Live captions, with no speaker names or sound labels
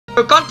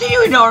we're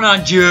continuing on our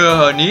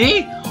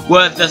journey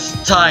with the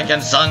Tyke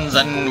and Sons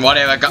and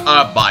whatever.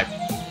 Bye.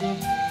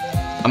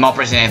 I'm not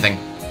pressing anything.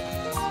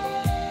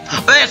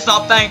 Let's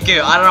stop, thank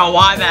you. I don't know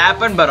why that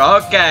happened, but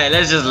okay,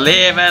 let's just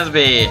leave as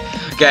be.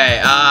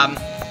 Okay,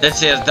 let's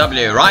see, it's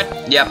W, right?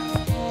 Yep.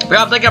 We're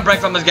gonna take a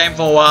break from this game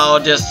for a while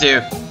just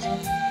to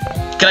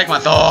collect my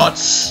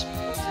thoughts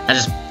and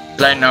just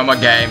play no more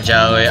games,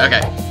 shall we?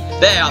 Okay,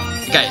 there.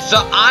 Okay,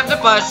 so I'm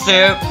supposed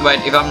to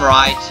wait if I'm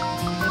right.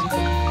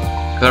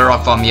 The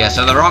rock farm, yeah.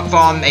 So the rock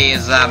farm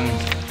is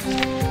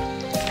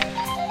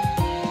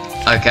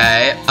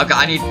okay.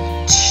 I need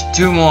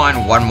 2 more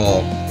and 1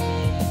 more.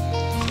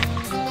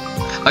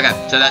 Okay,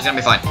 so that's gonna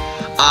be fine.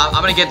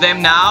 I'm gonna get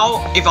them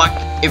now. Maybe.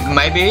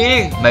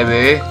 There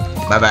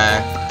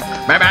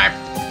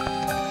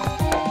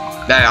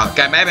you go.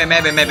 Okay, maybe.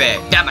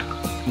 Damn it.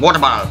 Water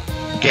bottle.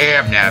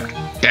 Damn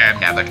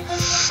it.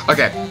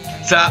 Okay,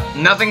 so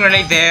nothing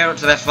really there,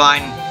 so that's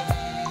fine.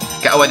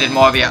 Okay, oh, I did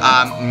more of you.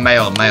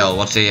 Mail.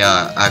 What's the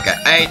okay,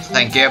 8.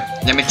 Thank you.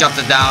 Let me chop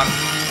this down.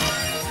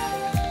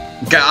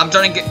 Okay, I'm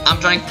trying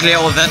to clear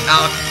all this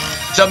out,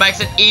 so it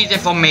makes it easy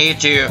for me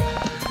to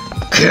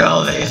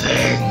kill these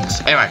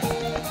things. Anyway,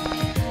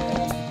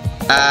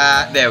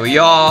 there we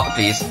are.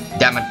 Please,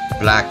 damn it,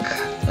 black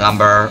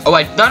lumber. Oh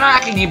wait, don't I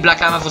actually need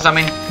black lumber for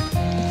something?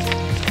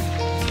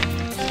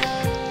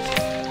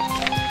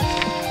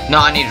 No,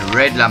 I need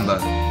red lumber.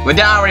 Did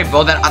I already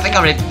bought that? I think I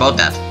already bought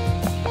that.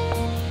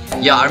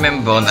 Yeah, I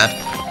remember bought that.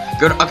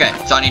 Good. Okay,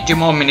 so I need 2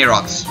 more mini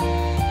rocks.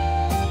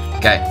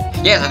 Okay.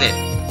 Yes, I did.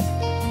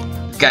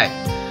 Okay.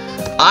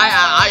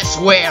 I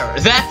swear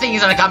that thing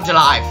is gonna come to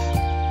life.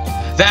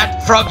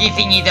 That froggy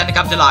thingy is gonna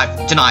come to life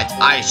tonight.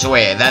 I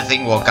swear that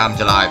thing will come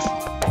to life.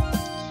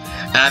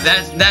 That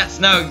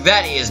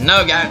is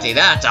no guarantee.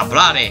 That's a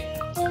bloody.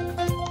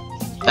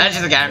 That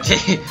is a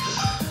guarantee.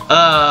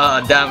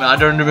 Damn it, I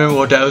don't remember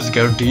what that was a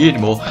guarantee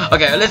anymore.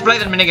 Okay, let's play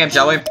the minigame,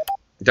 shall we?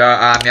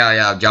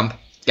 Yeah, jump.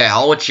 Okay,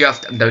 hold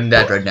shift. I'm doing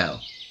that right now.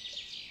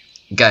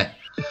 Okay,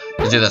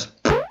 let's do this.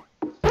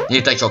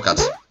 Need to take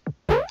shortcuts.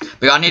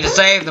 I need to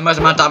save the most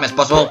amount of time as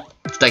possible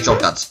to take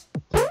shortcuts.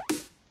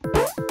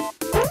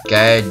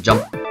 Okay,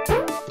 jump.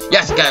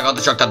 Yes, okay, I got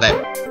the shortcut there.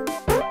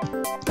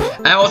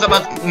 And I also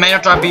may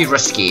not try to be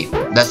risky.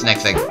 That's the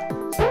next thing.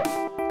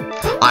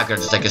 I could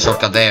just take a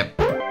shortcut there.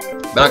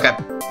 But okay,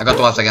 I got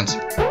 12 seconds.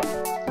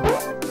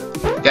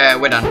 Okay,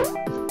 we're done.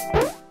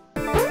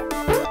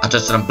 I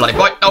just did a bloody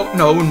point. Oh,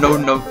 no.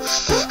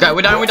 Okay,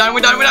 we're done.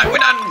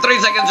 3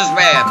 seconds to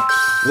spare.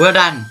 We're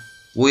done.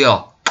 We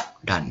are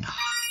done.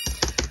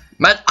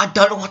 But I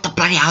don't know what the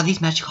bloody hell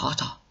these magic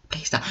hearts are.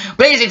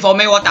 Please inform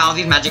me what the hell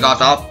these magic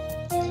hearts are.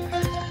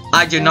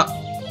 I do not.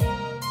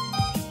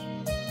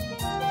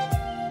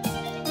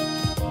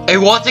 A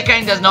water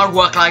cannon does not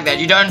work like that.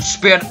 You don't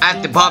spear it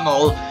at the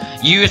pommel.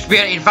 You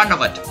spear it in front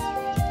of it.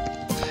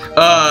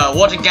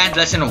 Water cannon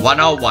lesson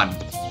 101.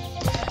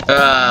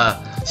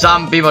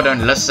 Some people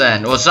don't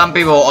listen, or some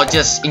people are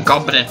just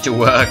incompetent to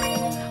work,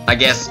 I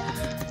guess.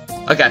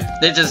 Okay,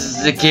 let's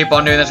just keep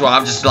on doing this while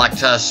I'm just like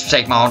to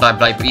take my whole time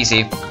play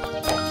PC.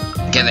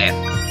 Get there.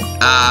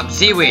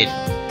 Seaweed.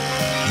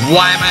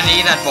 Why am I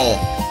need that for?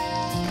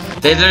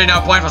 There's really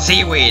no point for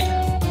seaweed.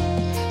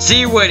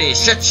 Seaweed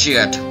is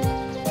shit.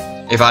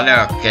 If I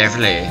look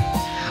carefully.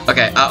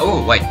 Okay,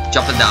 oh wait,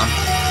 chop it down.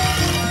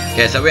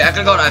 Okay, so we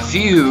actually got a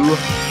few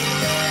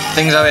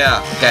things over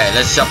here. Okay,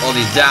 let's chop all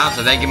these down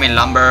so they give me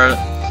lumber.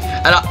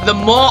 And the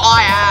more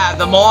I have,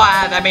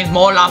 that means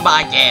more lumber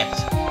I get.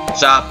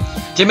 So,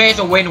 to me it's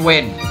a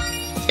win-win.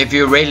 If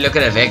you really look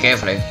at it very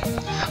carefully.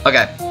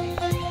 Okay.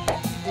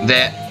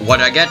 There, what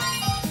do I get?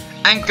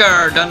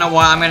 Anchor, don't know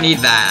why I'm gonna need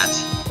that.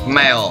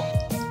 Mail.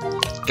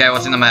 Okay,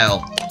 what's in the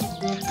mail?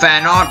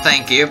 Fan art,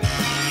 thank you.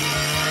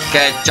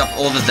 Okay, chop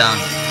all this down.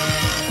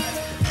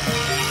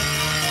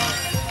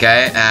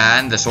 Okay,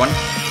 and this one.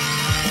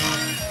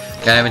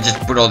 Okay, let me just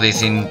put all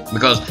these in,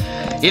 because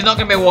he's not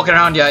gonna be walking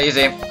around here, is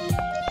he?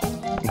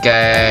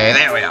 Okay,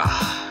 there we are.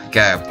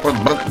 Okay,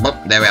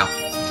 there we are.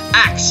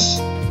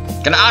 Axe.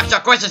 Can I ask you a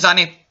question,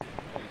 Sonny?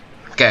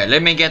 Okay,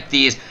 let me get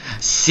these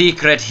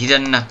secret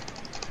hidden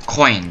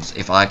coins,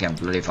 if I can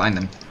bloody find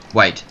them.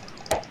 Wait.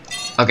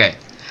 Okay,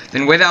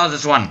 then where the hell is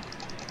this one?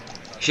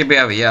 Should be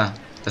over here.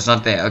 It's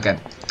not there. Okay,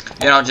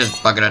 you know,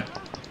 just bucket it.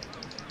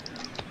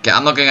 Okay,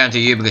 I'm not going to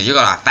you because you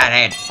got a fat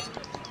head.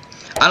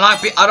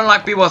 I don't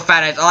like people with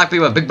fat heads. I like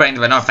people with big brains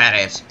but not fat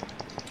heads.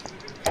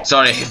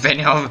 Sorry if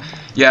any of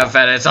you have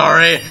fat heads.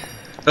 Sorry.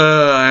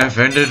 I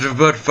offended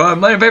but for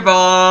many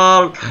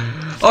people.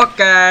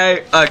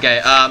 Okay.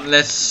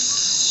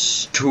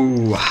 Let's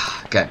two.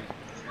 Okay,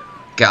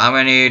 I'm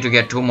gonna need to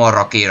get 2 more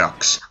rocky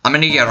rocks. I'm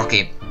gonna get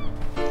Rocky.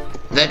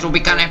 That will be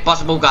kind of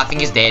impossible because I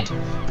think he's dead.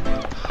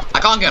 I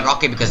can't get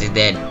Rocky because he's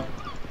dead.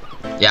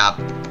 Yeah,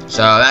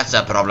 so that's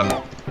a problem.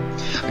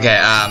 Okay,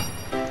 I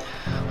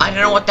don't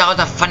know what that was,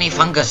 a funny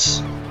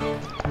fungus.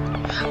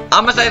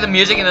 I must say the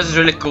music in this is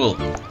really cool.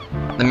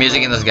 The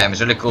music in this game is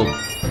really cool.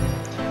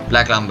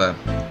 Black lumber.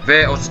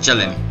 Very also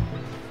chilling.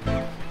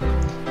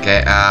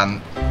 Okay,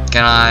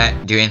 can I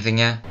do anything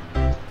here?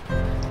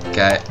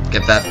 Okay,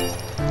 get that.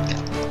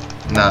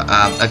 No,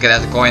 okay,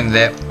 that's a coin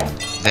there.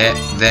 There.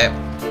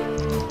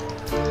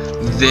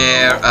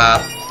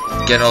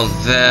 Get all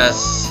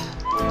this.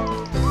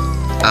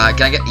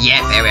 Can I get,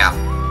 yes, there we are.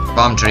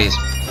 Palm trees.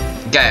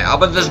 Okay, how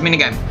about this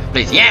minigame,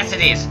 please? Yes,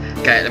 it is.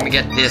 Okay, let me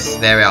get this,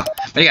 there we are.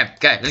 Minigame,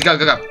 okay, let's go.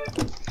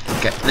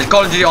 Okay, let's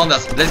Call of Duty on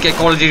this. Let's get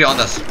Call of Duty on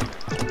this.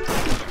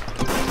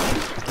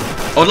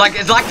 Or like,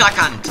 it's like Duck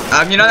Hunt.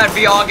 You know that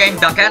VR game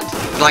Duck Hunt?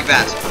 It's like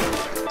that.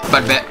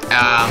 But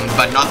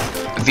not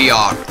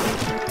VR.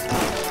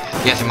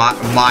 Yes, my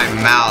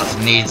mouse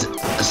needs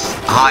a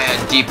higher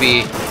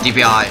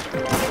DPI.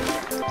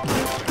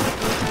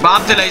 But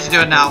I'm too lazy to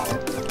do it now.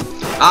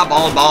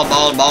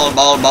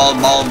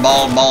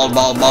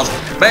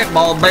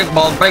 Balls.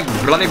 Big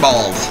bloody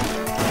balls.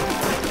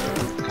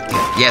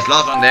 Yes,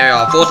 last one, there you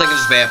are. 4 seconds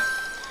to spare.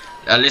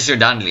 At least you're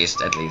done, at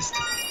least.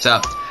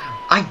 So,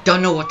 I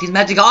don't know what these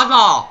magic cards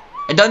are.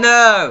 I don't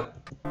know.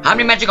 How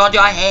many magic cards do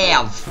I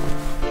have?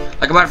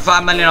 Like about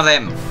 5 million of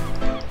them.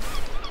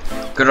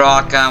 Good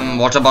rock,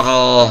 water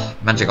bottle,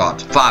 magic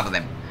card. 5 of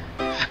them.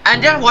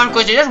 And just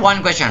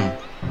one question.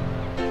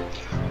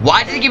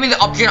 Why did it give me the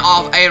option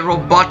of a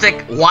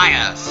robotic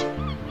wires?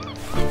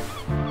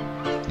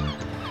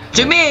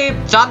 To me,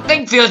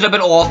 something feels a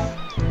bit off.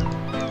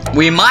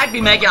 We might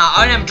be making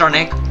our own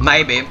animatronic,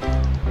 maybe.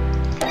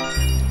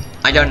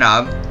 I don't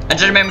know. And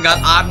just remember guys,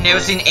 I've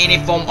never seen any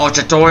form of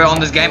tutorial on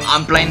this game.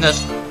 I'm playing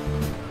this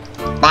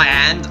by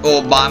hand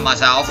or by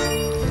myself.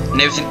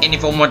 Never seen any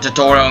form of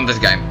tutorial on this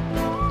game.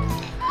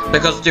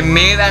 Because to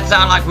me that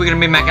sounds like we're gonna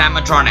be making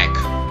animatronic.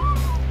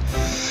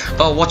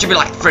 Oh, what should be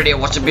like Freddy, or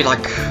what should be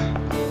like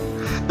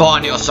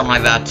Barney or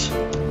something like that.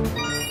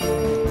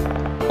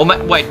 Or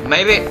wait,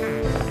 maybe.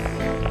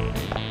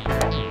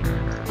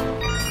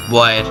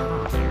 Wait,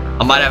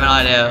 I might have an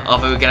idea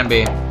of who it can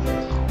be.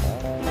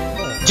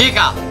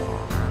 Chica.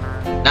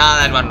 Nah,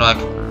 that won't work.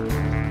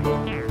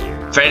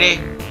 Freddy.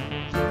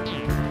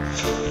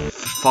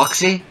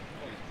 Foxy.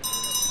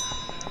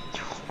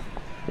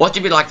 What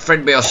should be like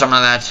Freddy or something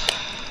like that?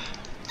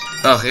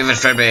 Oh, even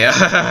Freddy.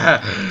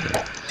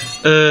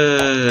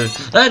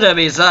 That'd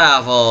be so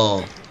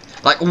awful.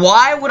 Like,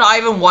 why would I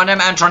even want an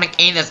animatronic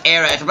in this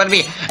area? It's supposed to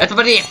be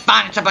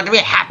fun, it's supposed to be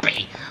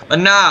happy. But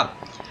no,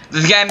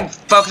 this game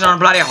focuses on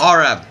bloody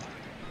horror.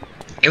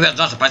 It's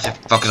not supposed to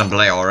focus on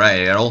bloody horror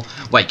at all.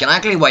 Wait, can I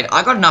actually wait?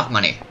 I got enough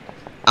money.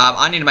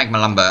 I need to make my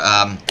lumber.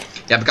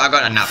 Yeah, because I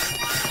got enough.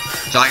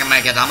 So I can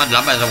make it how much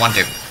lumber as I want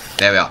to.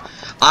 There we are.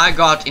 I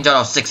got in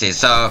total 60,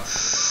 so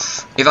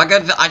if I go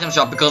to the item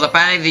shop, because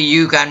apparently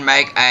you can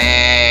make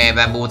a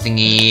bamboo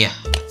thingy.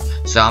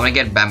 So I'm gonna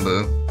get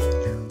bamboo.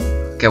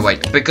 Okay,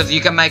 wait, because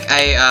you can make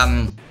a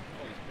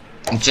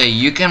so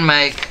you can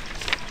make,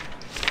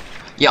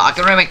 yeah, I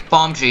can really make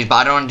palm trees, but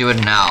I don't want to do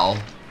it now.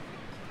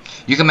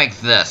 You can make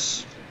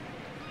this.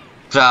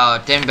 So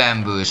 10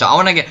 bamboo. So I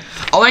wanna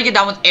get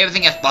done with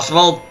everything as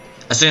possible,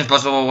 as soon as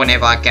possible,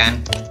 whenever I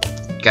can.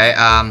 Okay,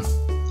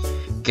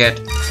 get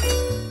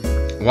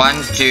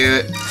 1,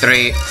 2,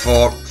 3,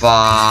 4,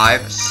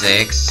 5,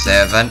 6,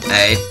 7,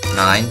 8,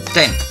 9,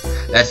 10.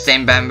 That's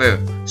 10 bamboo.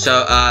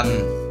 So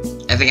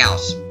anything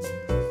else?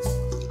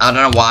 I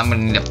don't know why I'm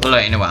gonna need a pillow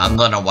anyway. I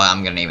don't know why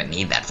I'm gonna even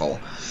need that for.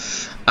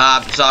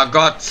 So I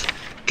got,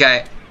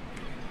 okay,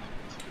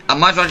 I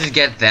might as well just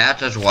get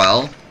that as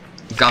well.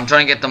 Okay, I'm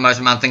trying to get the most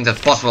amount of things as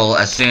possible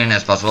as soon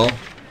as possible.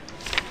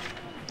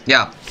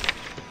 Yeah.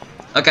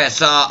 Okay,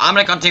 so I'm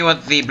gonna continue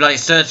with the bloody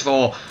search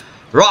for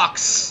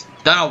rocks.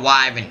 Don't know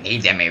why I even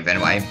need them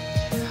anyway.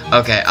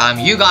 Okay,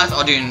 you guys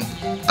are doing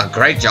a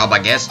great job, I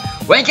guess.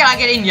 When can I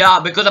get in here?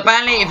 Because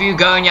apparently if you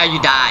go in here,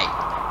 you die.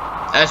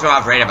 That's what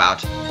I've read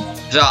about.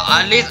 So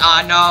at least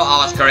I know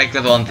I was correct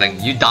with one thing.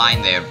 You die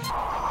in there.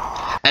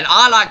 And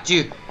I like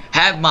to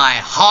have my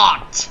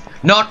heart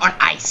not on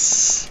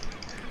ice.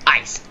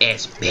 Ice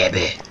is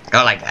baby.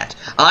 I like that.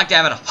 I like to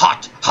have it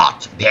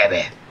hot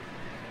baby.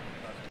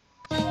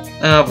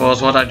 Oh,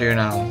 boss, what I do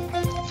now?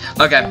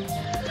 Okay.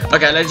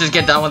 Okay, let's just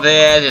get done with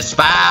this. It's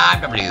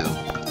spam W.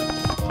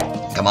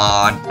 Come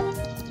on.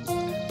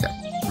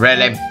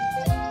 Really?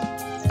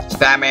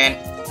 Spamming.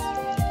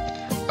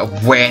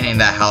 When in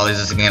the hell is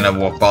this gonna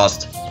walk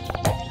past?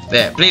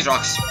 There, please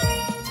rocks.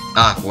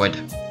 Ah, wood.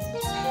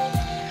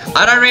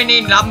 I don't really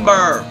need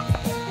lumber.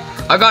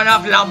 I got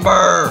enough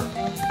lumber.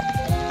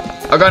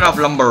 I got enough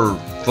lumber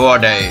for a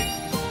day.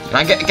 Can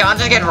I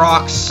just get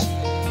rocks?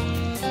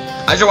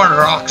 I just want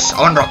rocks.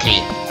 I want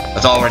Rocky.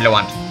 That's all I really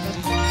want.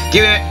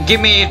 Give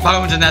me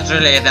bones, and that's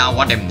really it. I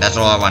want him. That's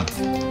all I want.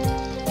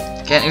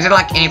 Is there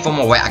like any form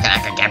of way I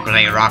can get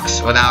bloody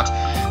rocks without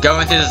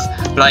going through this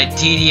bloody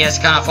tedious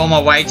kind of form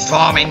of wage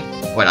farming?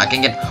 Wait, I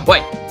can get.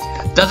 Wait,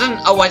 doesn't?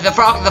 Oh wait, the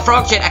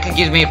frog shit actually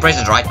gives me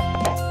presents, right?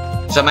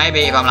 So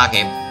maybe if I'm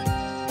lucky,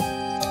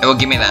 it will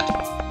give me that.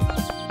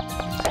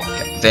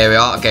 Okay, there we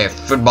are. Okay,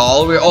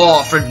 football.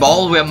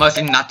 Football. We're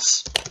mostly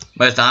nuts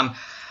most of the time.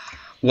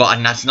 Well, a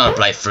nut's not a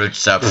bloody fruit,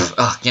 so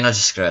you know,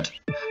 just screw it.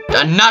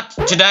 A nut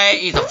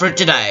today is a fruit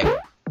today.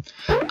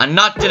 A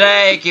nut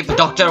today keep the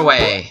doctor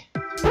away.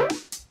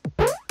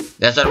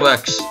 That's how it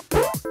works.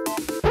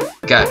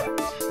 Okay, Okay.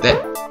 There.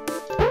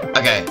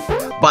 Okay.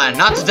 But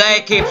not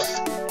today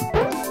keeps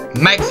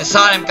makes the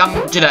silent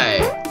come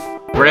today.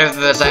 Whatever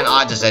they're saying,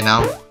 I just say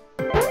no.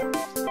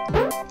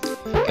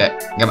 Okay,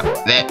 come on.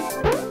 There.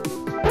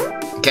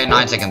 Okay,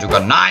 9 seconds. We've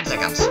got 9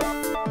 seconds.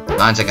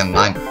 9 seconds,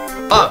 9.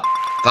 Oh,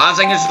 5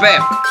 seconds to spare.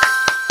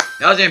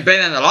 That was even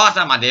better than the last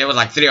time I did. It was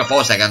like 3 or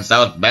 4 seconds. That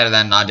was better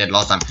than I did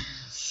last time.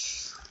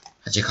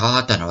 But you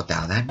can't, don't know what the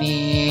hell that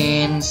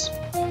means.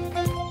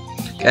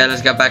 Okay,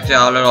 let's go back to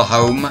our little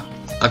home.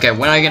 Okay,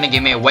 when are you gonna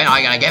give me? When are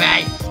you gonna give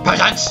me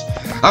presents?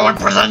 I want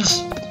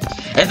presents.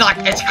 It's like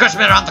it's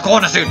Christmas around the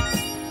corner soon.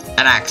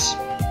 An axe.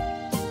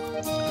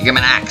 You give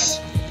me an axe.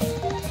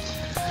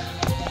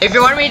 If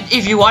you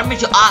want me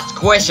to ask a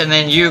question,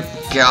 then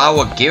I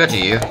will give it to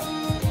you.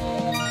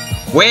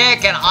 Where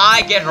can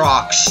I get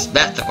rocks?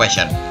 That's the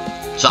question.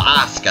 So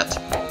ask it.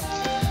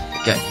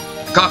 Okay.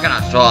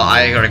 Coconuts. Well,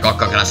 I already got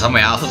coconuts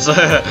somewhere else.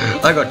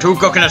 I got 2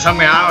 coconuts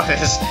somewhere else.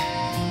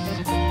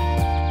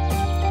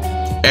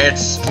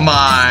 It's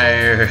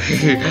my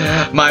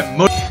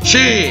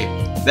she.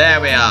 There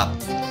we are.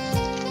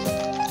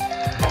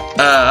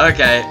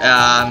 Okay.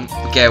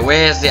 Okay.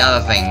 Where's the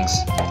other things?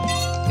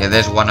 Yeah,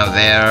 there's one over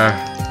there.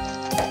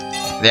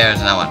 There's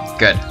another one.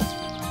 Good.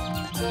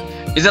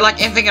 Is there like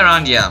anything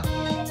around here?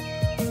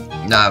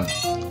 No.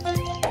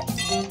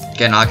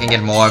 Okay, now I can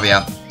get more over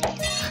here.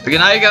 Because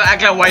now you gotta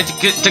act like way to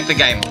took the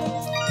game.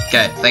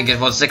 Okay, thank you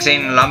for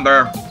 16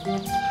 lumber.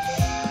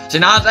 So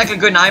now it's actually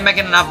good. Now you're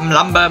making enough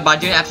lumber by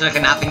doing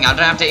absolutely nothing. I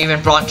don't have to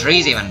even plant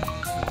trees even.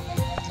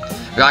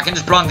 Because I can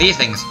just plant these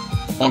things.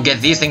 Or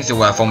get these things to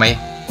work for me.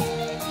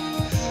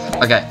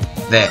 Okay,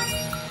 there.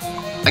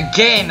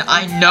 Again,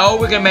 I know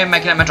we're gonna be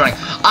making an animatronic.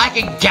 I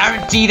can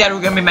guarantee that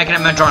we're gonna be making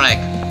an animatronic.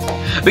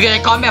 Because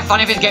it can't be a Fun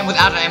Face game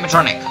without an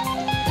animatronic.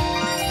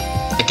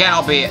 It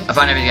cannot be a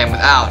Fun Face game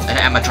without an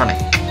animatronic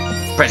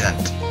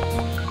present.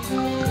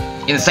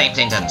 In the same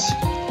sentence.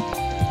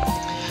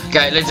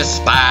 Okay, let's just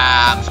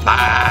spam.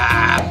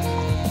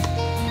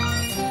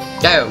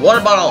 Okay,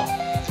 water bottle.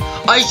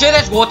 Are you sure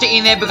there's water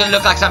in there because it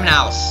looks like something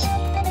else?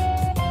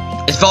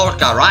 It's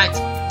vodka, right?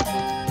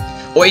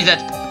 Or is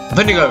it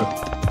vinegar?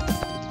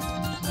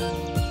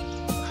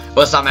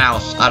 Or something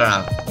else, I don't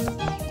know.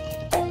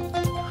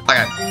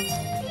 Okay.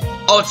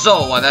 Oh,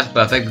 so, well, that's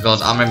perfect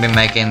because I'm gonna be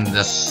making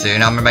this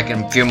soon. I'm gonna be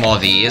making a few more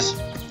of these.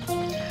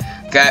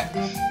 Okay.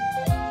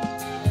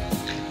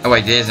 Oh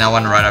wait, there's no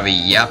one right over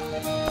here.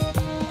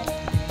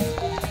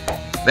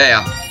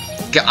 There.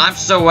 Okay, I'm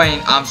still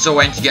waiting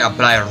to get a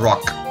player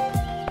rock.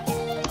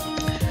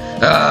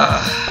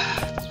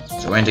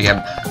 So waiting to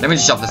get. Let me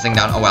just chop this thing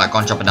down. Oh well, I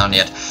can't chop it down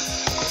yet.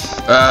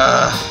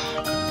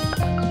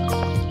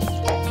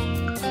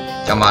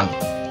 Come on.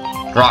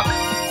 Rock.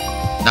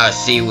 No,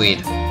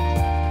 seaweed.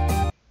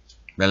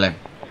 Really?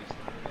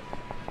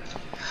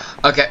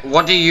 Okay,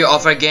 what do you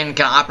offer again?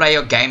 Can I play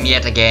your game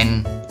yet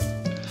again?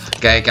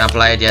 Okay, can I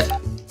play it yet?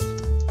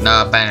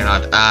 No, apparently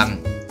not.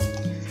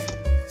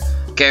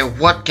 Okay,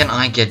 what can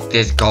I get?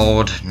 This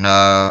gold?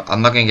 No,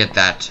 I'm not gonna get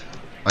that.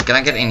 What can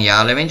I get in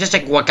here? Let me just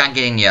check what can I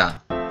get in here.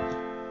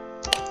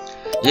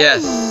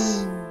 Yes.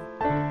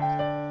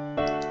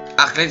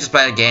 Let's just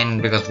play it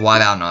again because why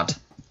the hell not?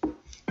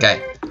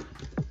 Okay.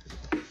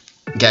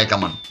 Okay,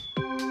 come on.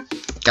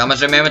 Come on,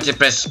 remember to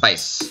press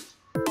space.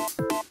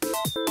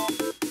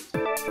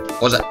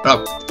 What's that?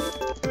 No.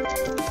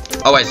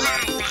 Oh wait.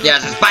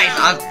 Yes, space.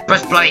 I'll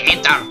press bloody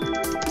enter.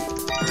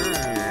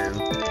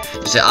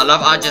 You see,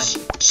 I just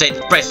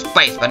said press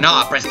space, but no,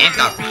 I press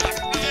enter.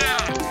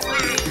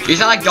 You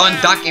sound like John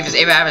Duck if he's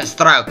ever having a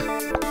stroke.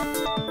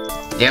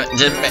 Yeah, I'm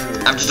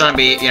just trying to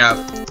be,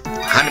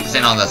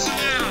 100% on this.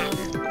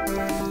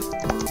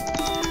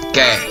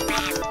 Okay.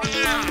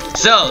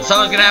 So,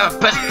 someone's gonna have a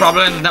piss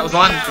problem. That was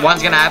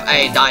one's gonna have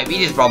a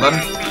diabetes problem.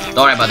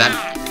 Don't worry about that.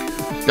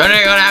 You're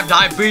only gonna have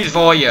diabetes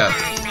for you.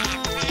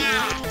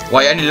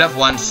 Well, you only live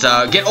once,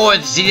 so get all the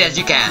disease as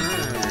you can.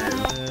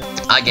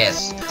 I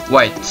guess.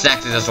 Wait,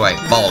 snacks is this way.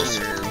 Balls.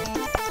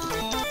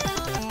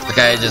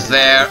 Okay, just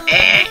there.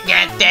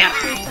 Get there.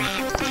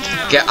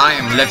 Okay, I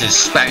am literally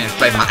spamming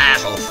my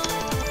ass off.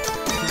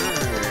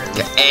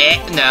 Okay,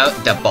 no,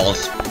 the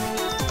balls.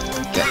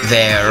 Get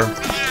there.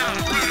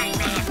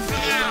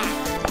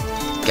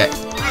 Okay.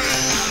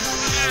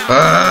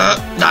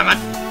 Damn it.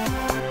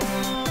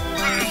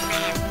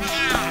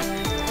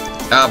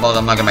 Oh, balls,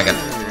 I'm not gonna make it.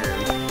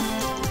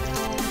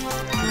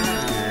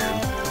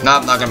 No,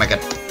 I'm not gonna make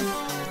it.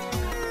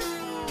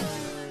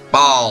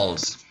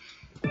 Balls.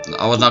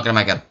 I was not gonna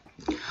make it.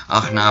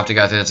 Oh, now I have to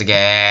go through this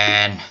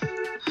again.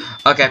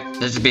 Okay,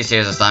 let's be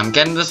serious this time.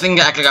 Can this thing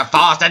actually go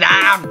faster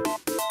down?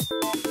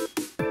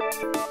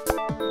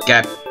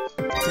 Okay.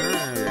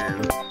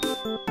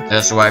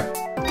 This way.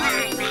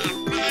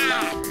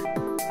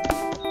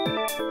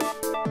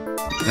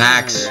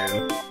 Snacks.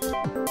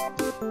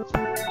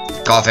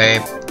 Coffee.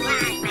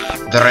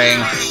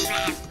 Drinks.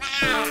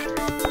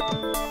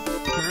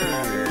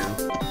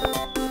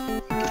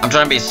 I'm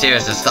trying to be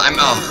serious this time.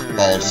 Oh,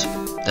 balls.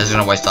 This is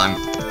gonna waste time.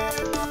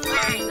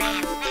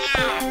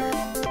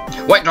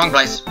 Wait, wrong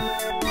place.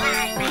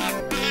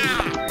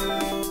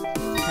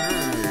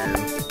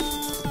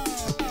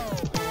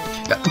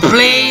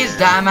 Please,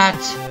 damn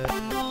it.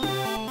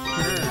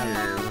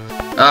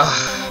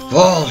 Ugh,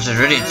 balls are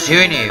really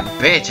tuny,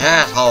 bitch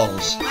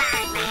assholes.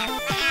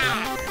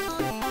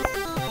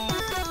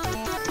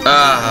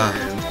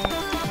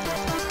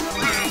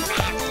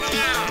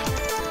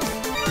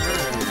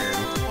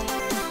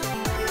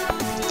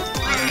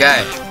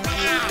 Okay.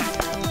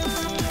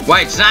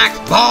 Wait, snacks,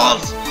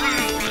 balls!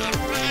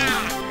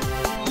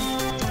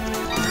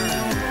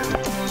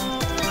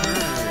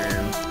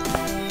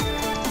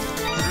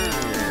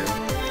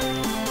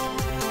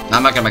 No,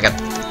 I'm not gonna make it.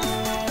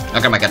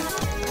 Not gonna make it.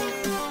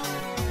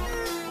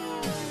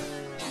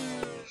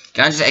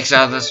 Can I just exit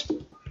out of this? Can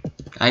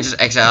I just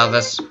exit out of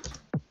this?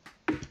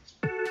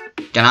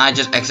 Can I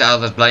just exit out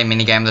of this bloody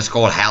minigame that's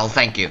called hell?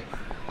 Thank you.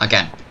 I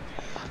can.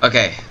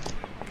 Okay.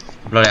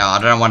 Bloody hell, I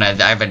don't want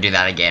to ever do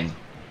that again.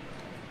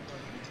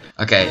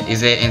 Okay, is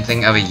there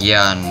anything over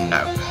here?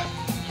 No.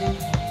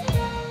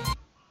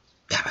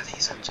 Damn it,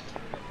 these are...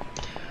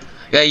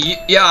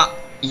 Yeah,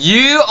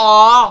 you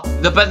are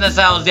the business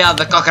sales, yeah,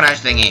 the cockroach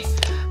thingy.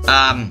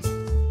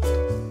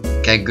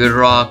 Okay, good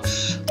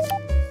rocks.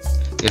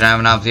 You don't have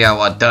enough, yeah,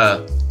 what,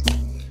 duh.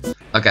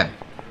 Okay.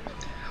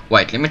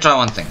 Wait, let me try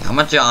one thing. How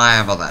much do I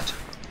have of that?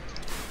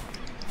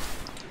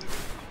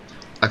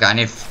 Okay, I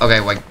need...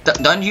 Okay, wait,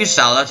 don't you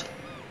sell it?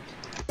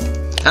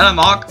 Hello,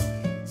 Mark.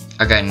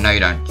 Okay, no you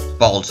don't.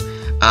 Balls.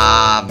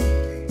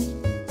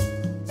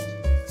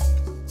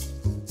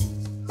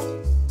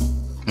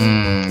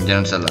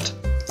 Didn't sell it.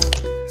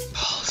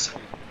 Balls.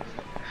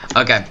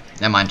 Okay,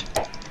 never mind.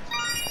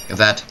 Get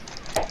that.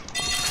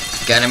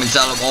 Okay, let me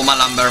sell all my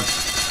lumber.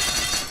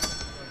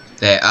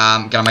 There,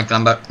 can I make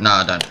lumber? No,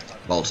 I don't.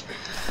 Balls.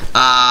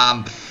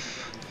 I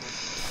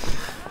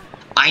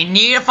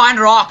need to find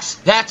rocks.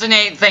 That's an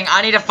thing.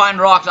 I need to find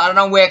rocks. I don't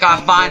know where can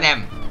I find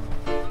them.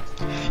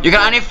 You can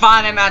only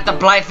find them at the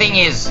play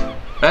thingies.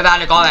 Whatever the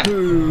hell you call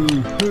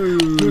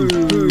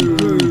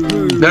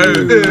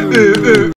them.